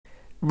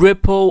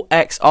Ripple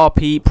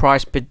XRP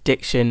price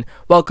prediction.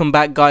 Welcome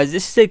back, guys.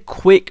 This is a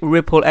quick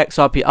Ripple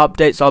XRP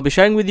update. So I'll be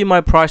sharing with you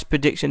my price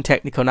prediction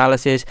technical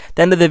analysis. At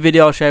the end of the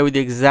video, I'll share with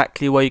you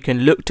exactly where you can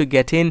look to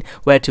get in,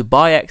 where to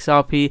buy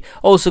XRP.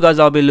 Also, guys,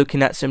 I'll be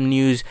looking at some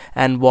news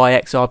and why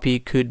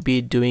XRP could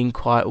be doing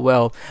quite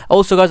well.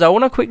 Also, guys, I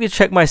want to quickly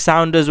check my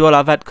sound as well.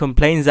 I've had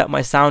complaints that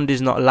my sound is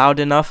not loud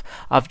enough.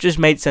 I've just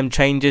made some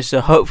changes,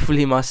 so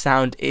hopefully my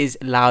sound is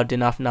loud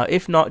enough now.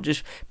 If not,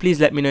 just please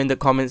let me know in the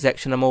comment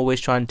section. I'm always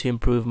trying to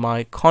improve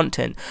my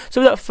content.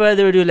 So without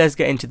further ado, let's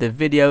get into the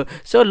video.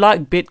 So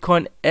like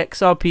Bitcoin,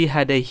 XRP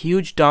had a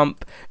huge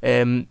dump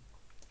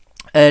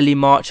early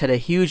March, had a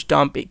huge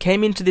dump. It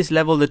came into this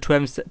level, the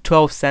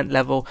 12 cent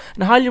level,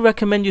 and I highly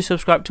recommend you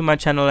subscribe to my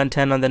channel and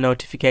turn on the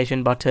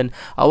notification button.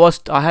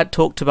 I had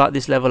talked about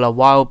this level a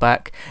while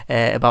back,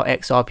 about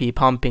XRP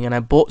pumping, and I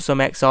bought some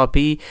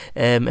XRP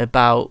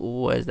about,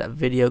 where's that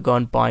video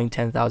gone, buying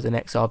 10,000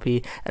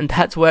 XRP, and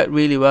that's worked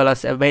really well.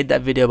 I made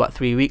that video about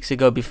 3 weeks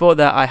ago. Before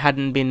that, I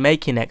hadn't been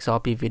making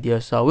XRP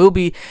videos, so I will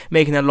be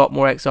making a lot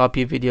more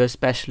XRP videos,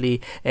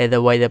 especially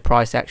the way the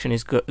price action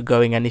is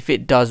going, and if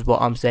it does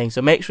what I'm saying.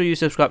 So make sure you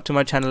subscribe to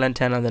my channel and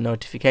turn on the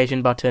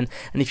notification button.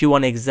 And if you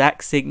want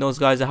exact signals,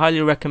 guys, I highly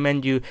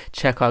recommend you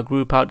check our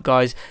group out,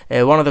 guys.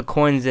 One of the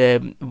coins,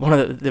 one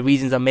of the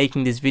reasons I'm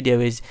making this video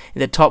is in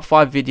the top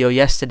 5 video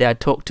yesterday I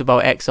talked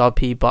about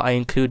XRP, but I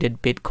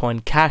included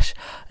Bitcoin Cash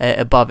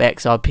above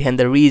XRP, and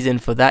the reason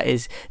for that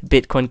is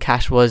Bitcoin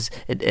Cash was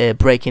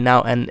breaking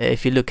out, and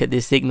if you look at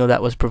this signal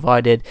that was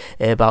provided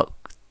about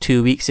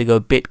 2 weeks ago,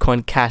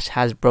 Bitcoin Cash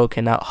has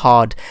broken out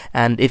hard.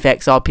 And if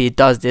XRP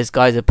does this,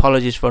 guys,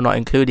 apologies for not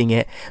including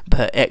it,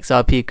 but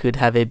XRP could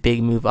have a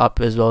big move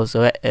up as well.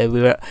 So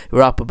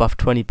we're up above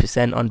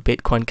 20% on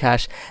Bitcoin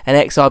Cash, and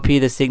XRP,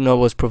 the signal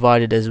was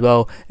provided as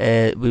well.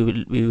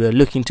 We were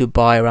looking to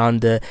buy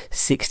around the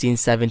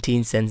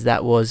 16-17 cents.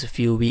 That was a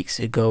few weeks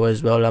ago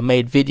as well. I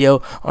made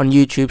video on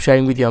YouTube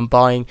sharing with you I'm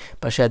buying,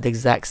 but I shared the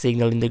exact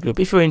signal in the group.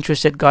 If you're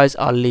interested, guys,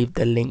 I'll leave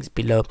the links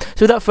below.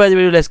 So without further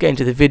ado, let's get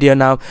into the video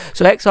now.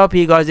 So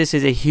XRP, guys, this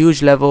is a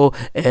huge level.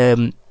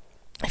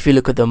 If you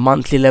look at the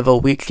monthly level,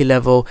 weekly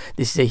level,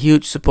 this is a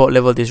huge support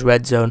level, this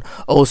red zone.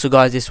 Also,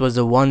 guys, this was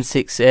the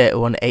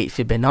 1618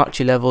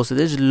 Fibonacci level, so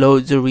there's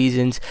loads of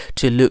reasons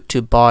to look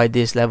to buy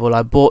this level.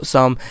 I bought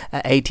some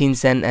at 18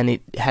 cent and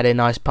it had a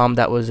nice pump.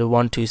 That was a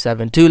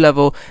 1272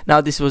 level.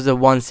 Now this was the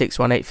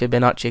 1618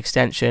 Fibonacci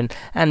extension,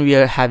 and we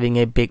are having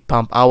a big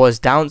pump. I was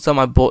down some.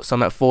 I bought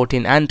some at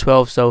 14 and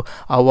 12, so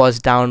I was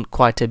down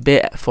quite a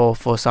bit for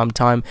some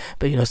time.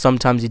 But you know,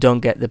 sometimes you don't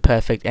get the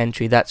perfect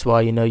entry. That's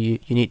why, you know, you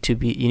need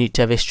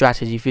to have a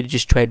strategy. If you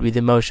just trade with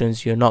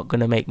emotions, you're not going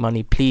to make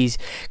money. Please,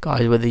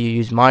 guys, whether you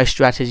use my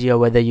strategy or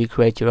whether you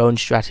create your own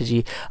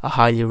strategy, I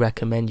highly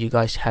recommend you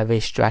guys have a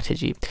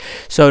strategy.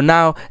 So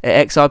now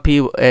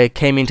XRP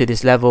came into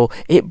this level.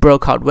 It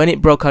broke out. When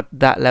it broke out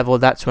that level,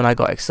 that's when I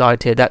got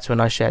excited. That's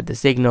when I shared the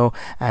signal,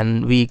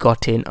 and we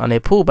got in on a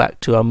pullback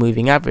to our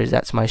moving average.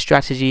 That's my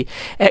strategy.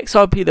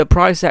 XRP, the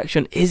price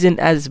action isn't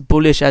as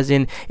bullish, as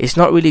in it's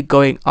not really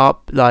going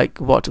up. Like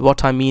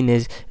what I mean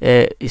is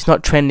it's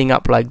not trending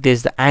up like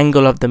this. The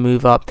angle of the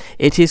move up,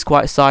 it is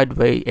quite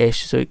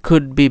sideways-ish, so it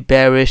could be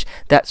bearish.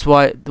 That's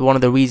why one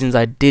of the reasons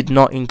I did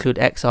not include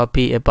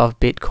XRP above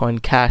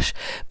Bitcoin Cash.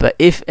 But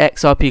if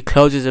XRP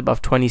closes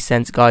above 20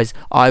 cents, guys,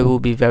 I will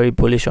be very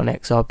bullish on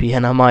XRP,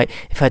 and I might,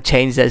 if I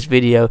change this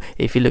video,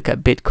 if you look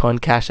at Bitcoin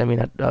Cash, I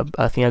mean,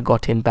 I think I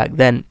got in back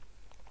then,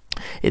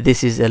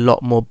 this is a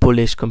lot more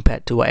bullish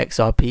compared to what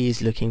XRP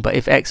is looking. But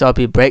if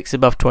XRP breaks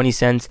above 20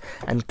 cents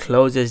and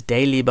closes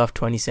daily above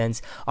 20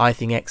 cents, I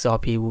think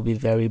XRP will be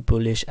very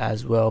bullish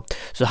as well.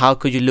 So how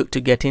could you look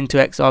to get into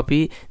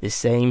XRP? The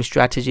same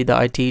strategy that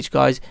I teach,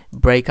 guys.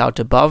 Break out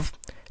above,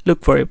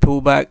 look for a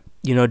pullback,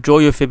 you know, draw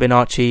your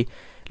Fibonacci,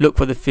 look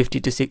for the 50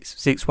 to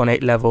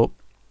 618 level,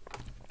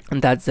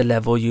 and that's the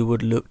level you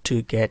would look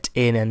to get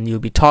in, and you'll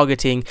be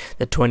targeting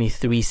the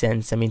 23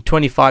 cents. I mean,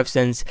 25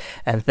 cents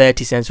and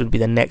 30 cents would be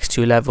the next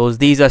two levels.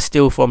 These are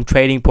still from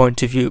trading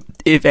point of view.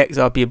 If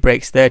XRP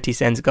breaks 30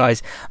 cents,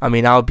 guys, I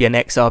mean, I'll be an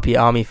XRP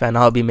army fan.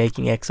 I'll be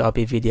making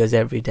XRP videos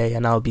every day,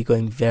 and I'll be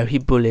going very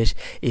bullish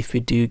if we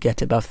do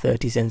get above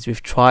 30 cents.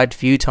 We've tried a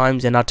few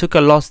times and I took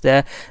a loss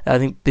there. I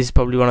think this is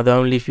probably one of the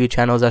only few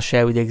channels I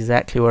share with you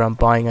exactly where I'm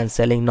buying and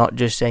selling, not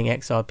just saying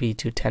XRP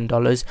to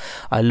 $10.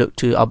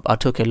 I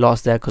took a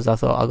loss there because I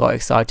thought, I got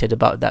excited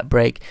about that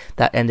break.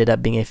 That ended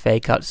up being a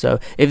fake out. So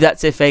if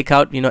that's a fake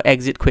out, you know,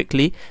 exit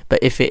quickly. But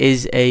if it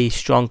is a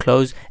strong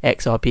close,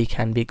 XRP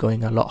can be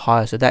going a lot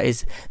higher. So that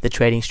is the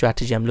trading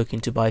strategy I'm looking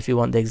to buy. If you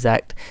want the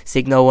exact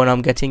signal when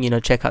I'm getting, you know,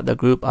 check out the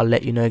group. I'll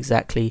let you know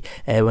exactly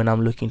when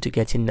I'm looking to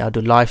get in. I'll do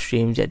live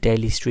streams,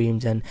 daily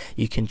streams, and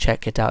you can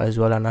check it out as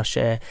well. And I'll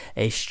share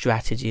a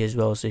strategy as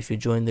well. So if you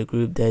join the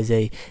group, there's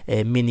a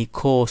mini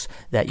course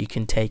that you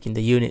can take in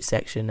the unit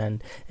section,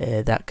 and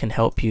that can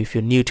help you if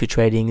you're new to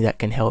trading trading that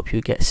can help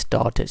you get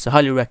started. So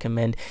highly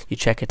recommend you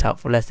check it out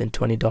for less than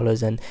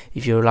 $20, and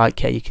if you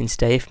like it, you can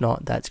stay. If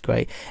not, that's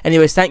great.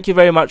 Anyways, thank you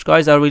very much,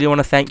 guys. I really want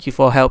to thank you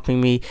for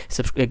helping me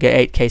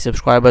get 8K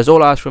subscribers.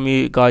 All I ask from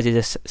you guys is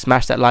just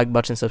smash that like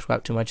button,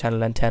 subscribe to my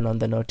channel, and turn on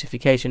the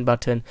notification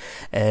button.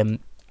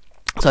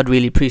 So I'd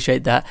really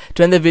appreciate that.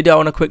 To end the video, I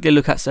want to quickly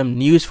look at some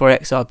news for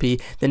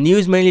XRP. The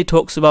news mainly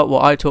talks about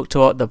what I talked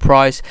about, the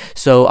price.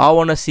 So I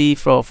want to see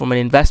from an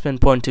investment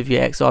point of view,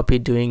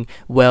 XRP doing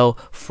well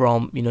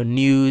from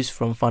news,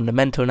 from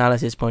fundamental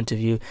analysis point of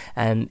view,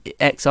 and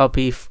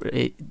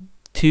XRP.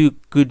 Two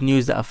good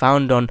news that I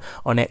found on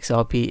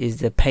XRP is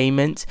the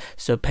payments.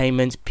 So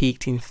payments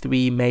peaked in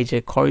 3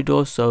 major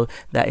corridors, so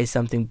that is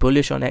something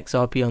bullish on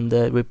XRP, on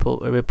the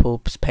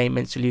Ripple's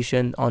payment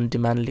solution, on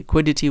demand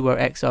liquidity where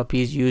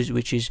XRP is used,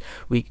 which is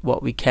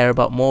what we care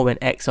about more when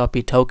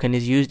XRP token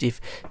is used. If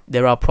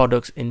there are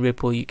products in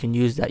Ripple you can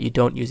use that you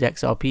don't use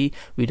XRP,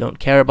 we don't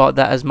care about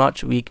that as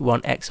much. We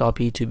want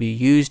XRP to be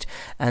used.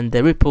 And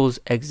the Ripple's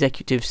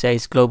executive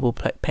says global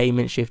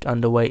payment shift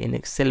underway in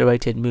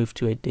accelerated move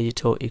to a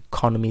digital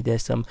economy.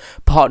 There's some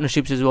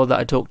partnerships as well that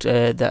I talked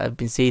that I've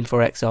been seeing for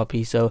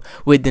XRP. So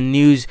with the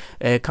news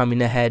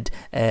coming ahead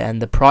and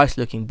the price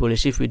looking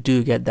bullish, if we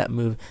do get that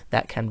move,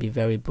 that can be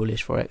very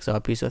bullish for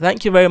XRP. So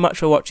thank you very much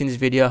for watching this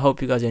video. I hope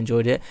you guys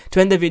enjoyed it.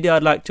 To end the video,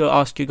 I'd like to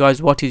ask you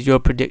guys, what is your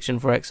prediction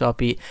for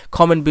XRP?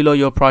 Comment below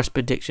your price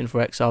prediction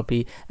for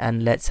XRP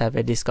and let's have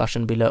a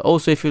discussion below.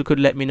 Also, if you could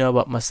let me know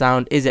about my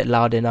sound, is it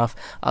loud enough?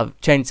 I've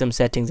changed some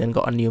settings and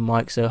got a new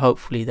mic, so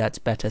hopefully that's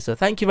better. So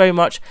thank you very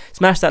much.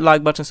 Smash that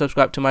like button,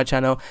 subscribe to my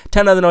channel,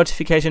 turn on the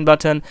notification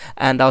button,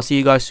 and I'll see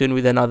you guys soon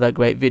with another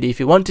great video. If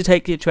you want to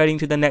take your trading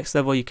to the next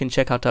level, you can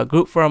check out our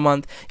group for a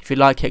month. If you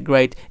like it,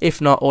 great. If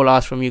not, all I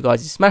ask from you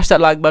guys is smash that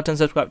like button,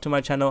 subscribe to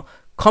my channel,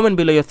 comment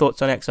below your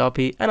thoughts on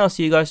XRP, and I'll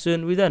see you guys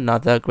soon with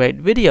another great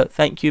video.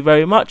 Thank you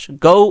very much.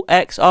 Go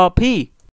XRP.